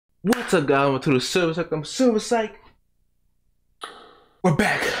What's up, guys? Welcome to the Silver Psych. I'm Silver Psych. We're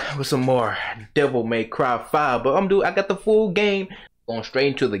back with some more Devil May Cry 5, but I got the full game. Going straight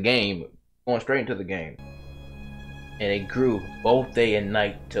into the game. And it grew both day and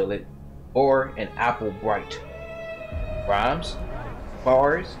night till it bore an apple bright. Rhymes,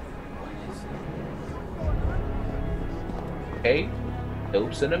 bars, okay, dope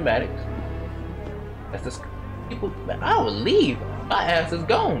cinematics. That's the people. Man, I would leave. My ass is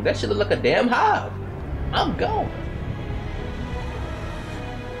gone. That shit look like a damn hive. I'm gone.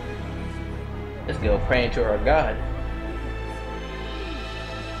 Let's go praying to our God.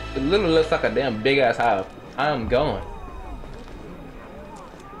 It literally looks like a damn big ass hive. I'm going.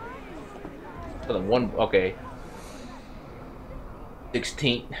 One, okay.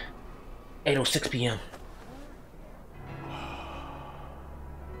 16. 8:06 p.m.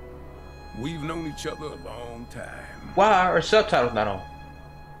 We've known each other a long time. Why are our subtitles not on?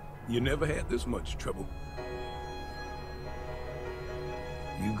 You never had this much trouble.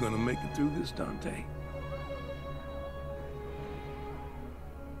 You gonna make it through this, Dante?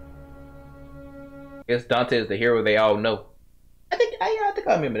 Guess Dante is the hero they all know. I think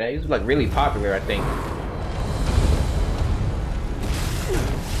I remember that. He was like really popular, I think.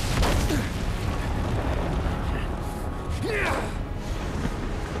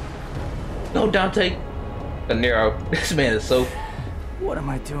 No, Dante. The Nero. This man is so. What am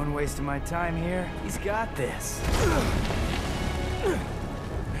I doing wasting my time here? He's got this.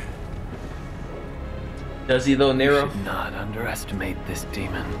 Does he though, Nero? You should not underestimate this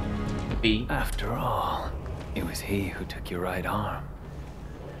demon. B. After all, it was he who took your right arm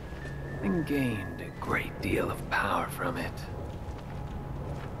and gained a great deal of power from it.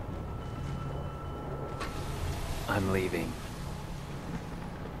 I'm leaving.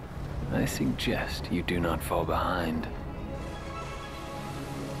 I suggest you do not fall behind.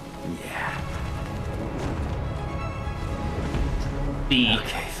 Yeah. B.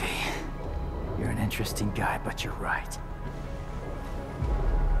 Okay, V. You're an interesting guy, but you're right.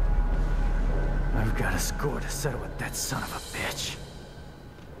 I've got a score to settle with that son of a bitch.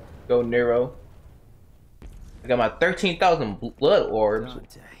 Go, Nero. I got my 13,000 blood orbs.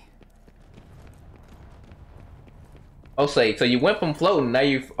 Dante. I'll say, so you went from floating, now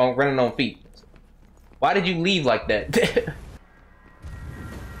you're running on feet. Why did you leave like that?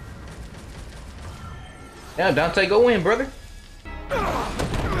 Damn, Dante, go in, brother.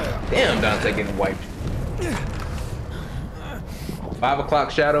 Damn, Dante getting wiped. 5 o'clock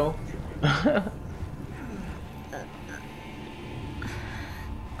shadow.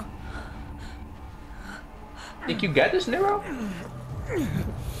 Think you got this, Nero?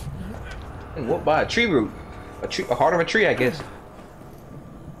 And what by a tree root? A heart of a tree, I guess.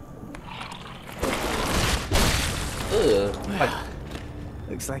 Ugh.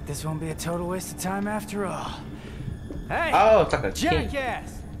 Looks like this won't be a total waste of time after all. Hey! Oh, it's like a king.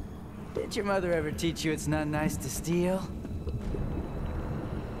 Jackass! Did your mother ever teach you it's not nice to steal?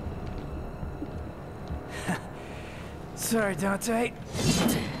 Sorry, Dante.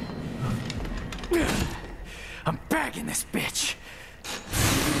 I'm bagging this bitch.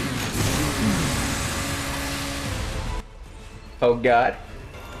 Oh God.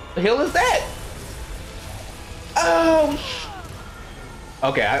 The hell is that? Oh.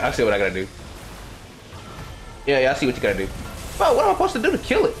 Okay, I see what I gotta do. Yeah, I see what you gotta do. Bro, what am I supposed to do to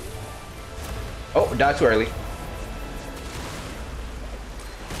kill it? Oh, died too early.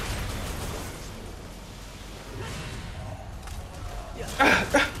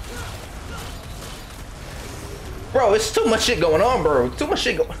 Bro, it's too much shit going on, bro. Too much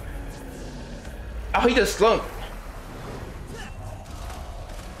shit going. Oh, he just slumped.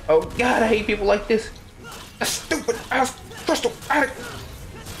 Oh God, I hate people like this. That stupid ass crystal addict.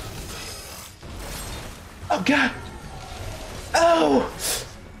 Oh God. Oh,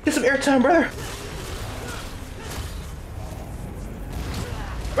 get some airtime, brother.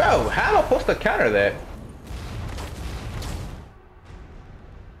 Bro, how am I supposed to counter that?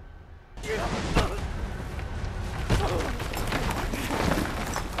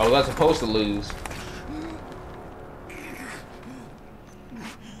 I was supposed to lose.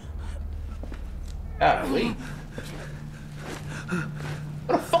 Golly.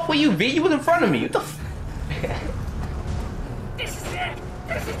 What the fuck were you, V? You was in front of me. What the f This is it!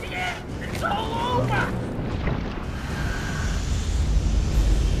 This is the end! It's all over!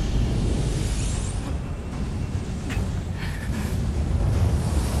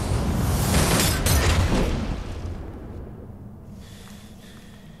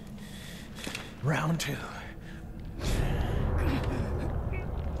 Round 2.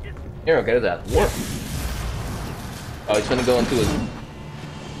 Nero, get his ass. What? Oh, he's gonna go into his.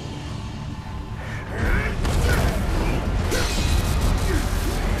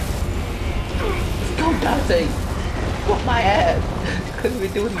 Dante, whoop my ass. Couldn't be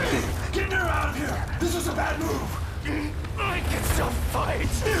doing anything. Get Nero out of here! This is a bad move! I can still fight.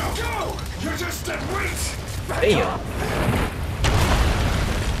 Go! You're just dead weight! Damn.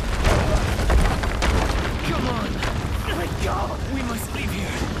 Come on. Let go. We must leave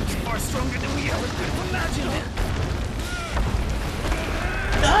here. It's far stronger than we ever could have imagined.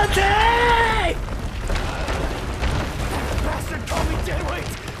 Dante! Bastard called me deadweight,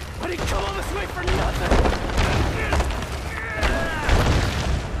 but he come all this way for nothing.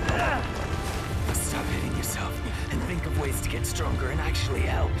 Stop hitting yourself and think of ways to get stronger and actually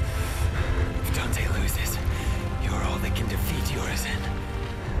help. If Dante loses, you're all that can defeat Urizen.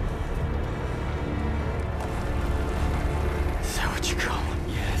 Is that what you call him?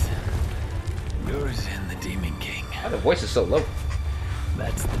 Yes. Urizen, the Demon King. Why the voice is so low?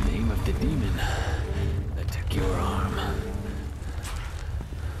 That's the name of the demon that took your arm.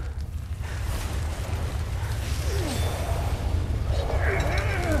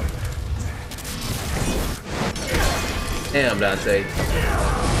 Damn, Dante.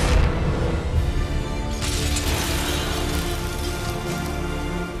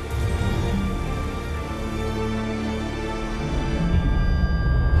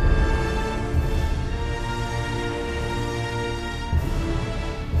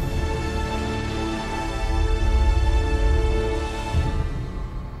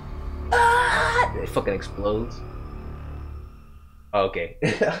 It fucking explodes. Okay.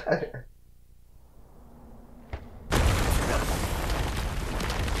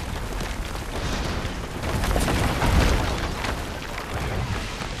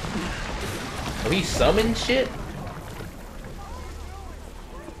 Oh, he summoned shit?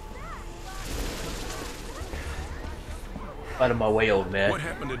 Out of my way, old man. What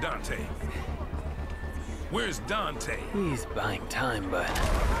happened to Dante? Where's Dante? He's buying time, but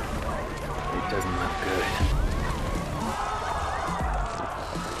it doesn't look good.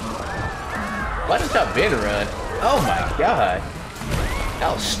 Why did y'all Ben run? Oh my god.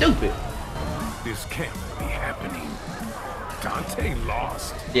 That was stupid. This can't be happening. Dante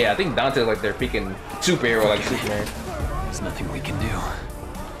lost. Yeah, I think Dante's like their freaking superhero like Superman. There's nothing we can do.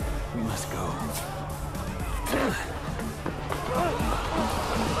 We must go.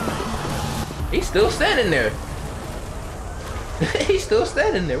 He's still standing there. He's still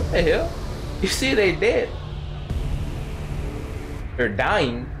standing there. What the hell? You see they dead. They're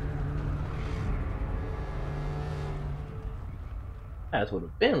dying. That's what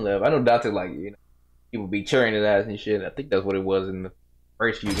have been left. I know Dante like, you know, people be cheering his ass and shit. I think that's what it was in the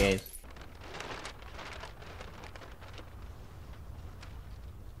first few games.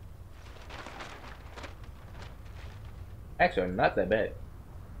 Actually, not that bad.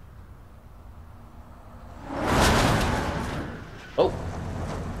 Oh,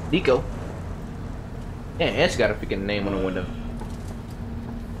 Nico. Yeah, and she got a freaking name on the window.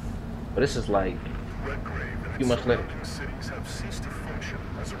 But this is like a few months later. Cities have ceased to function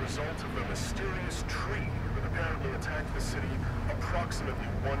as a result of the mysterious tree that apparently attacked the city approximately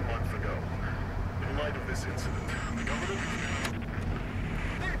 1 month ago. In light of this incident, the government...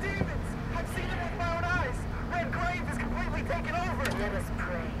 They're demons! I've seen them with my own eyes! Red Grave is completely taken over! Let us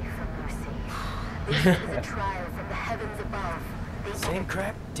pray for mercy. This is a trial from the heavens above. Same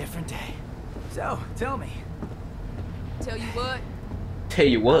crap, different day. So, tell me, Tell you what, Tell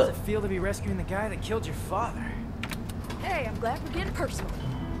you how what. does it feel to be rescuing the guy that killed your father? hey, I'm glad we're getting personal.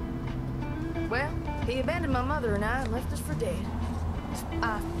 Well, he abandoned my mother and I and left us for dead.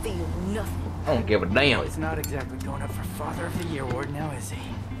 I feel nothing. I don't give a damn. He's not exactly going up for Father of the Year award now, is he?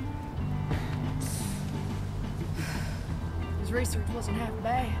 His research wasn't half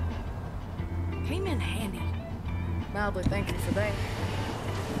bad. Came in handy. Mildly thankful for that.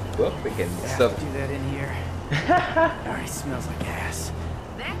 Well, freaking Yeah, stuff. do that in here. It already smells like ass.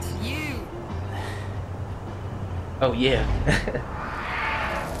 That's you. Oh yeah.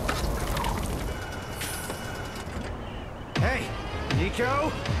 Hey,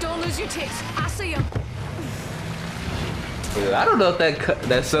 Nico? Don't lose your tits. I see him. Dude, I don't know if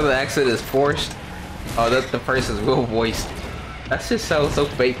that southern accent is forced. Oh, that the person's real voice. That shit sounds so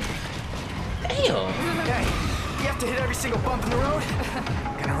fake. Damn. Hey, you have to hit every single bump in the road?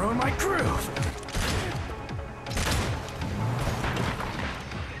 Gonna ruin my groove.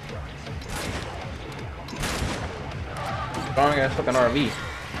 Strong ass fucking RV.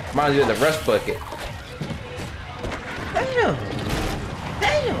 Reminds me of the rust bucket. Damn.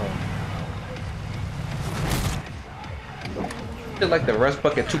 Damn. Feel like the rust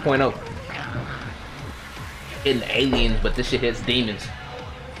bucket 2.0. Hitting aliens, but this shit hits demons.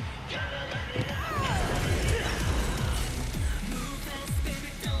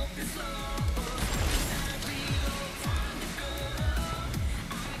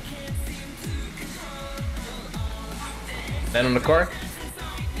 Land on the car.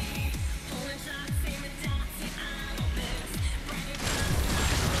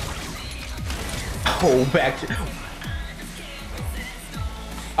 Oh, back.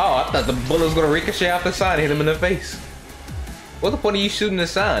 Oh, I thought the bullet was gonna ricochet off the side and hit him in the face. What's the point of you shooting the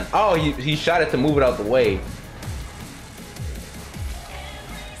sign? Oh, he shot it to move it out the way.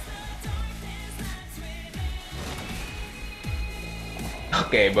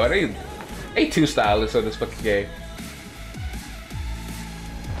 Okay, bro, they too stylish on this fucking game.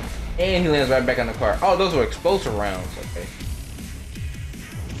 And he lands right back on the car. Oh, those were explosive rounds. Okay.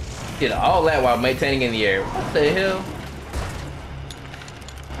 Did all that while maintaining in the air. What the hell?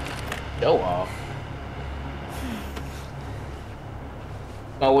 Show off.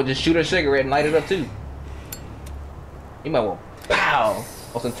 Oh, we'll just shoot a cigarette and light it up too. You might want pow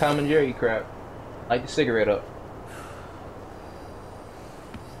on some Tom and Jerry crap. Light the cigarette up.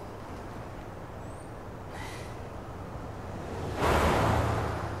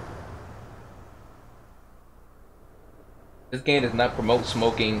 This game does not promote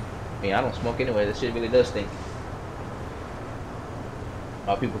smoking. I mean, I don't smoke anyway. This shit really does stink. A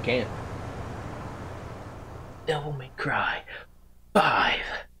lot of people can. Devil May Cry 5.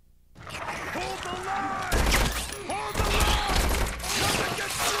 Hold the line! Hold the line! Nothing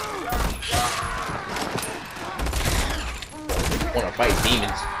gets through! Want to fight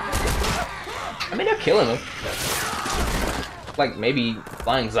demons? I mean, they're killing them. Like maybe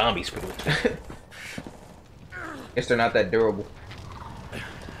flying zombies for it. Guess they're not that durable.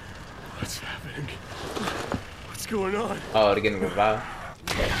 What's happening? What's going on? Oh, they're getting revived.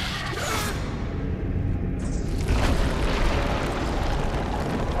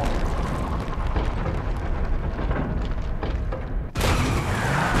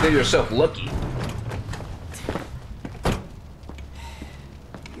 Consider yourself lucky.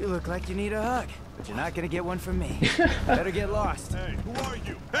 You look like you need a hug, but you're not gonna get one from me. Better get lost. Hey, who are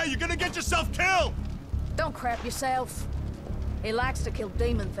you? Hey, you're gonna get yourself killed! Don't crap yourself. He likes to kill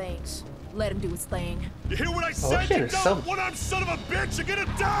demon things. Let him do his thing. You hear what I said? shit, You it's dumb so- one-armed son of a bitch! You're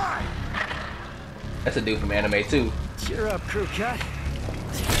gonna die! That's a dude from anime too. Cheer up, crew cut.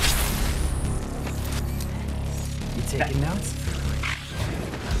 You taking notes?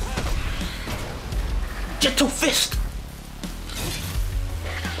 Get your fist!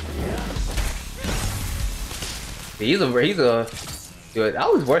 He's a dude,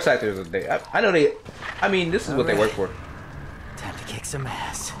 all these voice actors I know they, I mean, this is what they work for. Time to kick some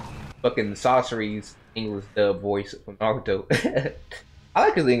ass. Fucking Sorcery's English dub voice from Naruto. I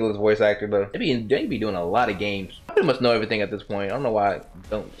like his English voice actor though. They be doing a lot of games. I pretty much know everything at this point. I don't know why I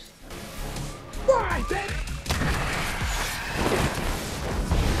don't. Why, baby?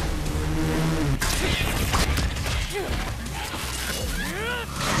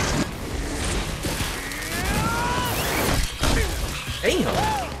 Damn!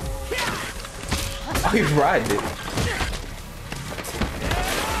 Oh, he's riding it.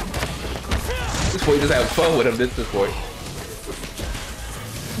 This boy just having fun with him. This boy.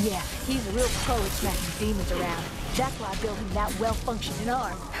 Yeah, he's a real pro at smacking demons around. That's why I built him that well-functioning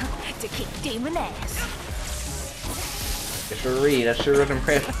arm. To kick demon ass. That's your read. That's your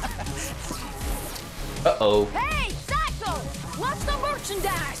impression. Uh-oh. Hey, Psycho! What's the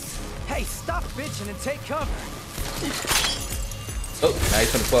merchandise? Hey, stop bitching and take cover. Oh, now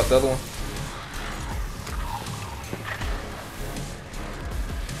he's gonna fuck the other one.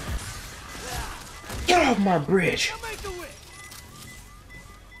 Get off my bridge!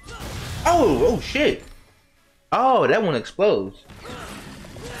 Oh shit! Oh, that one explodes.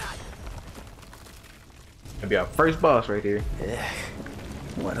 That'll be our first boss right here.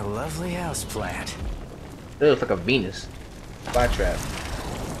 What a lovely house plant. It looks like a Venus flytrap.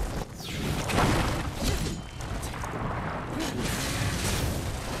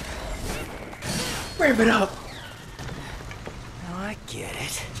 Rev it up! Now I get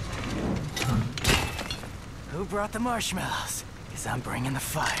it. Who brought the marshmallows? Because I'm bringing the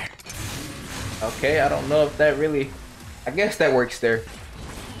fire. Okay, I don't know if that really... I guess that works there.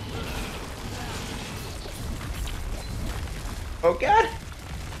 Oh god!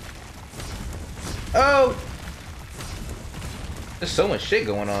 Oh! There's so much shit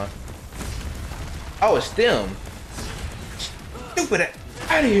going on. Oh, it's them. Stupid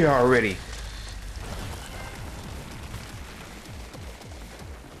out of here already.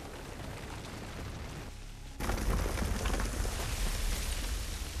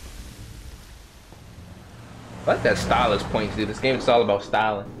 I like that stylist points, dude. This game is all about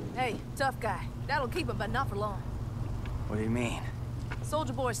styling. Hey, tough guy. That'll keep him, but not for long. What do you mean?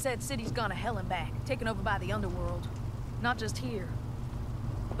 Soldier Boy said city's gone to hell and back, taken over by the underworld. Not just here,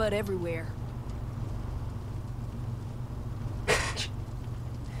 but everywhere.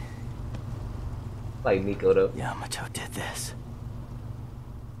 Like Nico though. Yamato did this.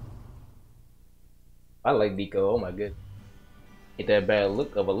 I like Nico. Oh my god. Ain't that bad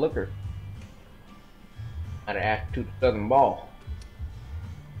look of a looker. Out of attitude to Southern Ball.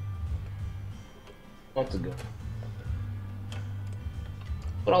 Months ago.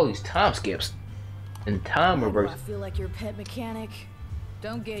 But all these time skips and time I reverse. feel like your pet mechanic.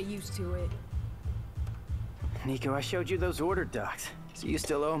 Don't get used to it. Nico, I showed you those order docs. So you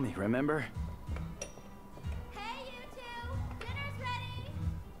still owe me, remember? Hey, you two! Dinner's ready!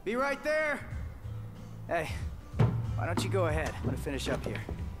 Be right there! Hey, why don't you go ahead? I'm gonna finish up here.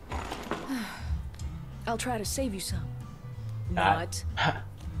 I'll try to save you some. Ah. Not.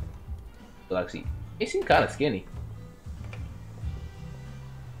 Lexi, he seems kind of skinny.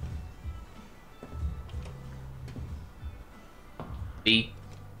 B.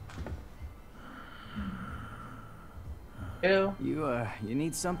 Hell. You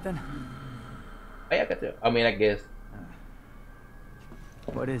need something? I got that. I mean, I guess.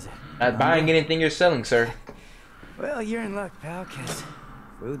 What is it? Not buying anything you're selling, sir. Well, you're in luck, pal, 'cause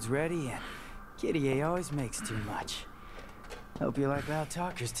food's ready and Kitty A always makes too much. Hope you like loud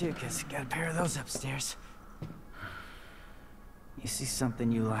talkers, too, 'cause got a pair of those upstairs. You see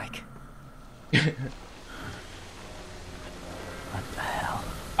something you like? What the hell?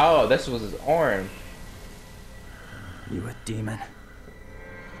 Oh, this was his arm. You a demon?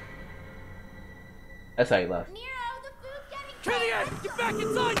 That's how he left. Nero, the food's getting Kitty, get back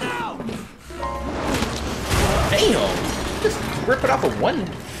inside now! Damn! Just rip it off of one.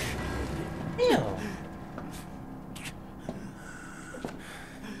 Damn.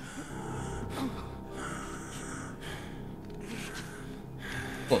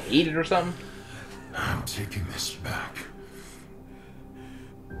 Gonna eat it or something? I'm taking this back.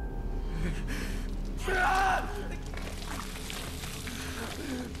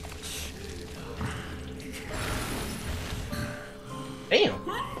 Damn.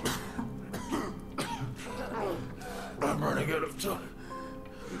 I'm running out of time.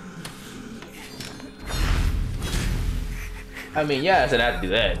 I mean, yeah, I said I had to do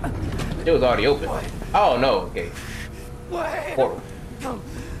that. It was already open. Oh no, okay. Portal.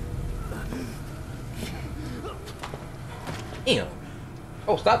 Damn.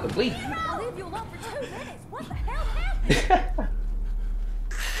 Oh, stop the bleeding. I'll leave you alone for 2 minutes. What the hell happened?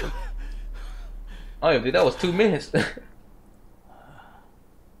 Oh, yeah, that was 2 minutes.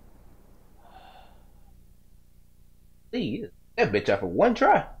 See, that bitch out for one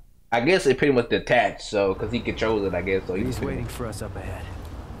try. I guess it pretty much detached, so because he controls it, I guess. So He's waiting for us up ahead.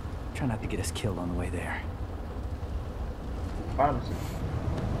 Try not to get us killed on the way there. Promise.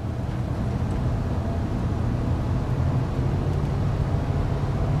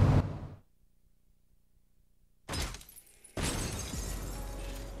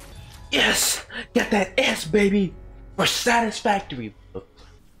 Yes! Got that S, baby! For satisfactory.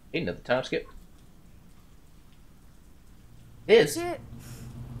 Ain't another time skip. That's it.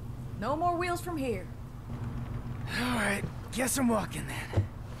 No more wheels from here. Alright, guess I'm walking then.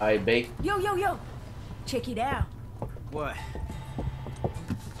 Alright, babe. Yo, yo, yo. Check it out. What?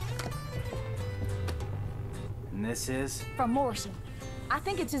 And this is? From Morrison. I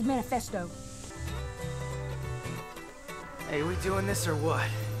think it's his manifesto. Hey, we doing this or what?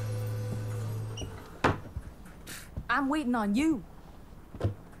 I'm waiting on you.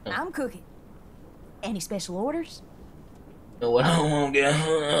 I'm cooking. Any special orders? You know what I won't get?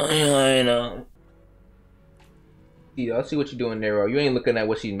 I know. Yeah, I see what you're doing, Nero. You ain't looking at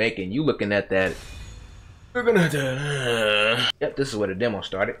what she's making. You looking at that. We're gonna have to. Yep, this is where the demo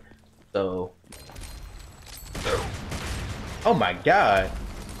started. So. Oh my god.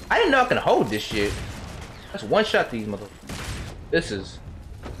 I didn't know I can hold this shit. Let's one shot these motherfuckers.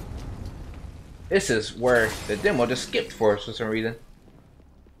 This is where the demo just skipped for us for some reason.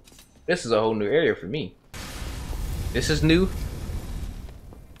 This is a whole new area for me. This is new.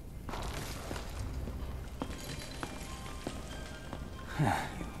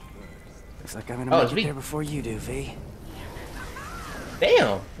 Looks like I'm gonna make it V. there before you do, V.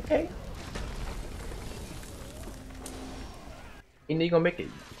 Damn. Okay. You know you gonna make it.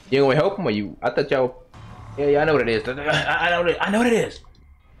 You gonna help him or you? I thought y'all. Yeah, I know what it is. I know what it is.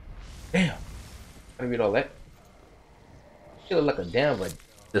 Damn. I read all that. She look like a damn like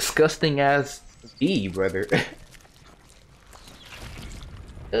disgusting ass bee, brother.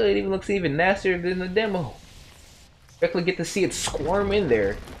 It even looks even nastier than the demo. Actually get to see it squirm in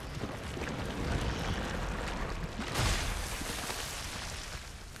there.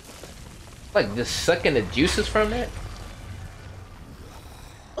 Like just sucking the juices from that?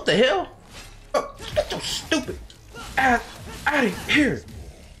 What the hell? Oh, get your stupid ass out of here!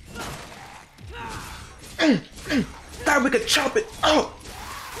 Thought we could chop it. Oh.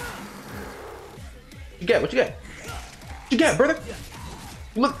 You got what you got? What you got, brother?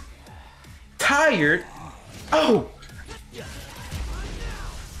 You look tired. Oh.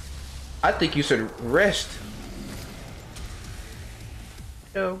 I think you should rest.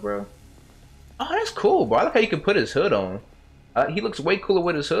 Yo, bro. Oh, that's cool, bro. I like how you can put his hood on. He looks way cooler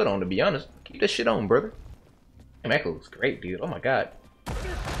with his hood on, to be honest. Keep that shit on, brother. Man, that looks great, dude. Oh my god.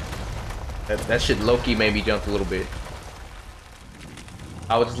 That shit low-key made me jump a little bit.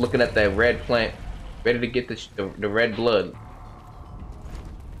 I was just looking at that red plant, ready to get the red blood.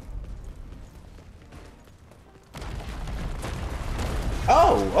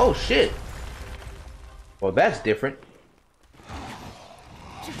 Oh shit. Well, that's different.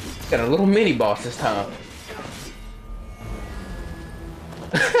 Got a little mini boss this time.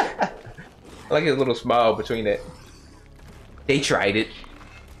 I like his little smile between that. They tried it.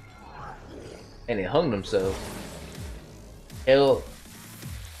 And they hung themselves. I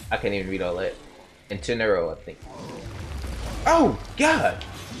can't even read all that. And Nero, I think. Oh, God!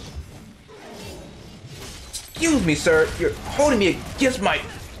 Excuse me, sir. You're holding me against my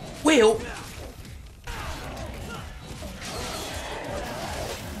will.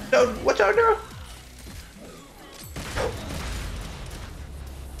 No, what y'all doing?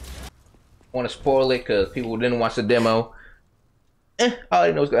 Want to spoil it because people didn't watch the demo. I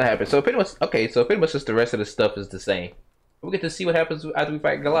already know what's gonna happen. So pretty much, okay. So pretty much just the rest of the stuff is the same. We get to see what happens after we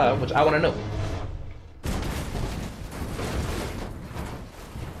fight Goliath, which I want to know.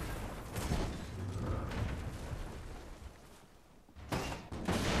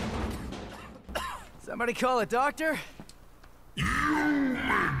 Somebody call a doctor?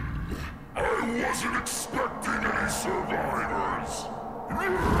 I wasn't expecting any survivors.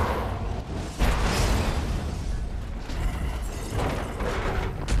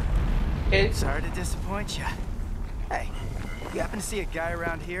 Sorry to disappoint you. Hey, you happen to see a guy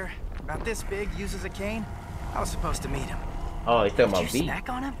around here about this big uses a cane? I was supposed to meet him. Oh, he's talking Did about you B. snack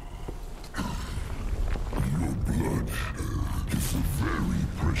on him? Your blood is a very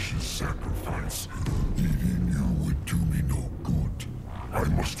precious sacrifice. Eating you would do me no good. I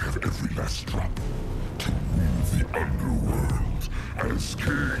must have every last drop to rule the underworld as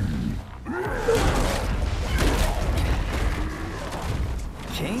king.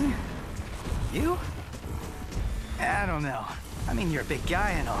 King? You? I don't know. I mean, you're a big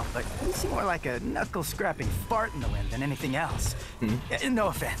guy and all, but you seem more like a knuckle-scrapping fart in the wind than anything else. No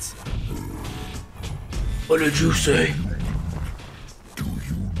offense. What did you say? Do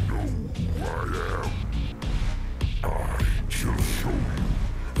you know who I am? I shall show you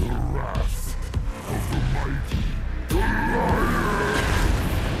the wrath of the mighty Goliath.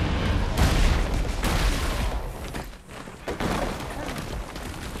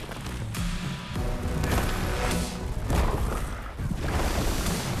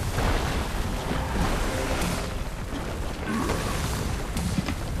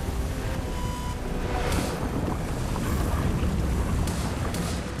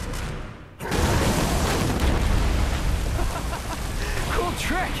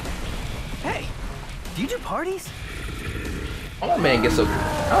 Trick! Hey, do you do parties? Oh, my man gets so...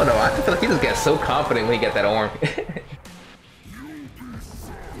 I don't know. I feel like he just gets so confident when he got that arm.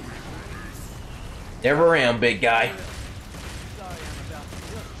 Never am, big guy.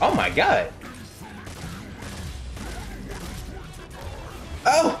 Oh my god.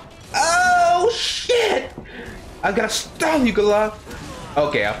 Oh! Oh, shit! I gotta stall you, Goliath.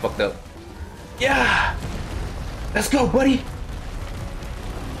 Okay, I fucked up. Yeah! Let's go, buddy!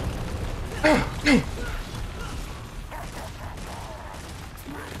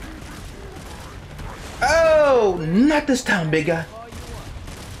 Oh, not this time, big guy.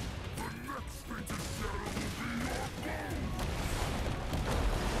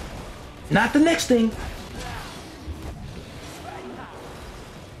 Not the next thing.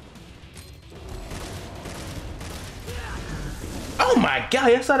 Oh my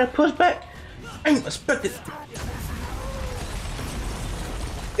god, I saw that pushback. I ain't expected.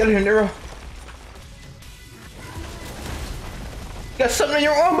 Get in here, Nero. You got something in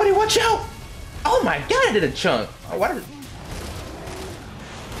your arm, buddy. Watch out. Oh my god, I did a chunk. Oh, why did it...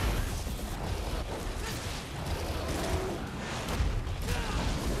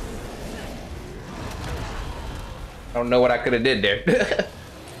 I don't know what I could have did there.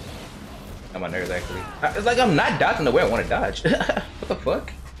 I'm on nerves, actually. It's like I'm not dodging the way I want to dodge. What the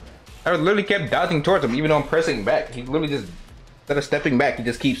fuck? I literally kept dodging towards him, even though I'm pressing back. He literally just, instead of stepping back, he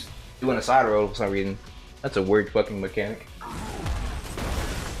just keeps doing a side roll for some reason. That's a weird fucking mechanic.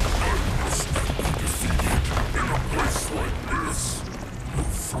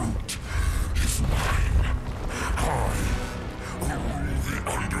 Fruit is mine.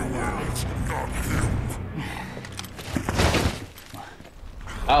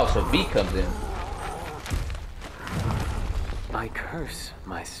 so V comes in. I curse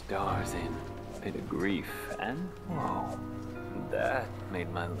my stars in pit of grief and woe. That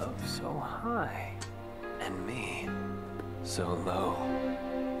made my love so high, and me so low.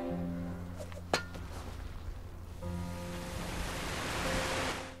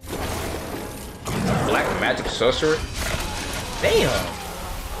 Black magic sorcerer? Damn!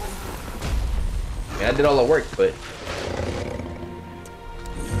 Yeah, I did all the work, but...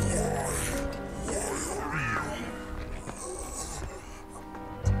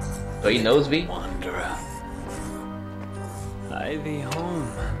 So he knows V? Wanderer, I thee home.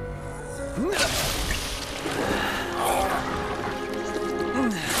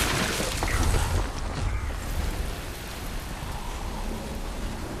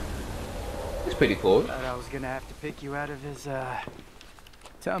 It's pretty cool. Thought I was gonna have to pick you out of his,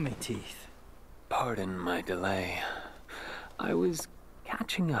 tummy teeth. Pardon my delay. I was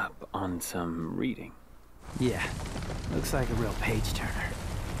catching up on some reading. Yeah, looks like a real page turner.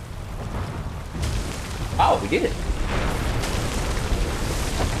 Oh, we did it.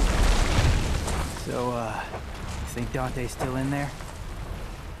 So, you think Dante's still in there?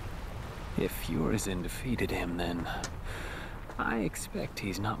 If Urizen defeated him, then I expect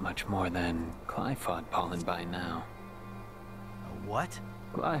he's not much more than Glyphod pollen by now. A what?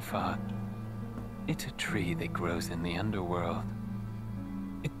 Glyphod. It's a tree that grows in the underworld.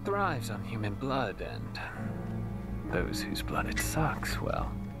 It thrives on human blood, and those whose blood it sucks,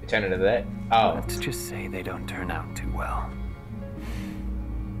 well, Turn into that. Oh. let's just say they don't turn out too well.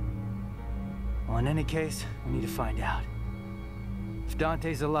 Well, in any case, we need to find out. If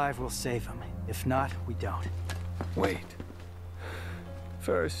Dante's alive, we'll save him. If not, we don't. Wait.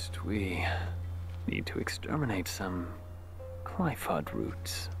 First, we need to exterminate some Glyphod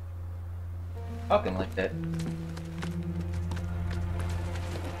roots. Talking like that.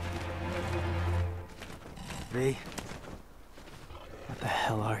 V, what the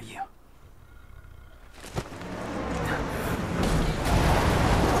hell are you?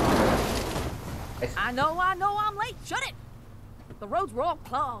 I know I'm late. Shut it! The roads were all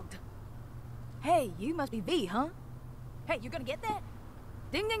clogged. Hey, you must be V, huh? Hey, you gonna get that?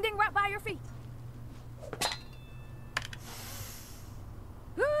 Ding, ding, ding, right by your feet.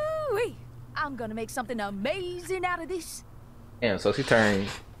 Woo-wee! I'm gonna make something amazing out of this. Damn, so she turned.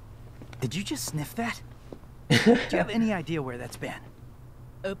 Did you just sniff that? Do you have any idea where that's been?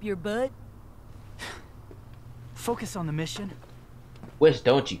 Up your butt? Focus on the mission. Which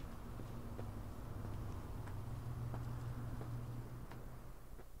don't you?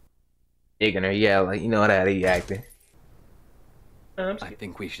 Digging her, yeah, like you know how he acting. I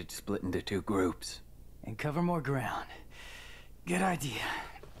think we should split into two groups. And cover more ground. Good idea.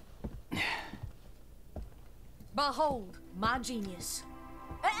 Behold, my genius.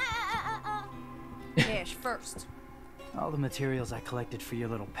 Cash first. All the materials I collected for your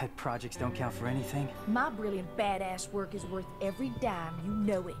little pet projects don't count for anything. My brilliant badass work is worth every dime, you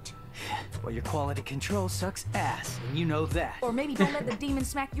know it. Well, your quality control sucks ass, and you know that. Or maybe don't let the demon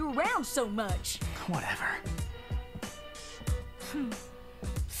smack you around so much. Whatever.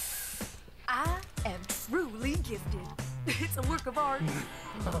 I am truly gifted. It's a work of art.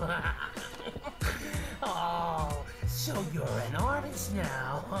 Oh, so you're an artist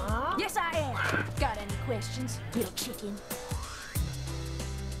now, huh? Yes, I am. Got any questions, little chicken?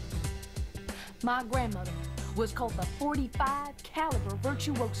 My grandmother was called the 45 caliber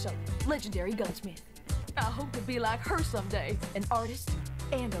virtuoso, legendary gunsmith. I hope to be like her someday, an artist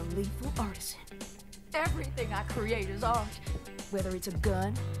and a lethal artisan. Everything I create is art, whether it's a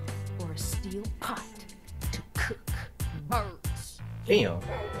gun or a steel pot to cook birds. Damn.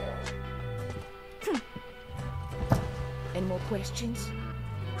 Any more questions?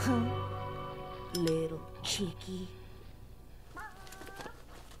 Huh? Little chickie.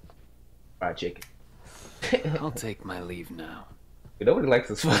 Fried chicken. I'll take my leave now. Nobody likes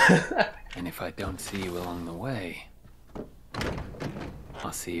this one. And if I don't see you along the way,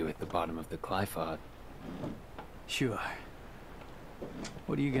 I'll see you at the bottom of the Glyphod. Sure.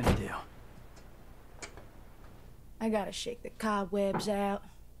 What are you gonna do? I gotta shake the cobwebs out.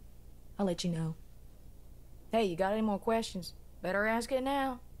 I'll let you know. Hey, you got any more questions? Better ask it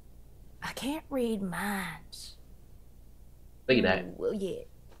now. I can't read minds. Look at that. Well, yeah.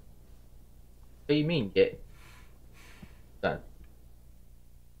 What do you mean, get? Done.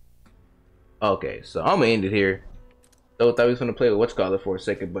 Okay, so I'm gonna end it here. So I thought we was gonna play with what's called it for a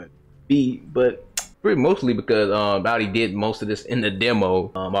second, but pretty mostly because I already did most of this in the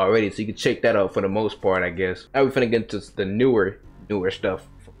demo already, so you can check that out for the most part, I guess. Now we're finna get into the newer stuff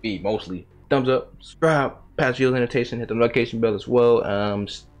for me mostly. thumbs up, subscribe, pass your invitation, hit the notification bell as well.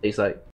 Stay safe.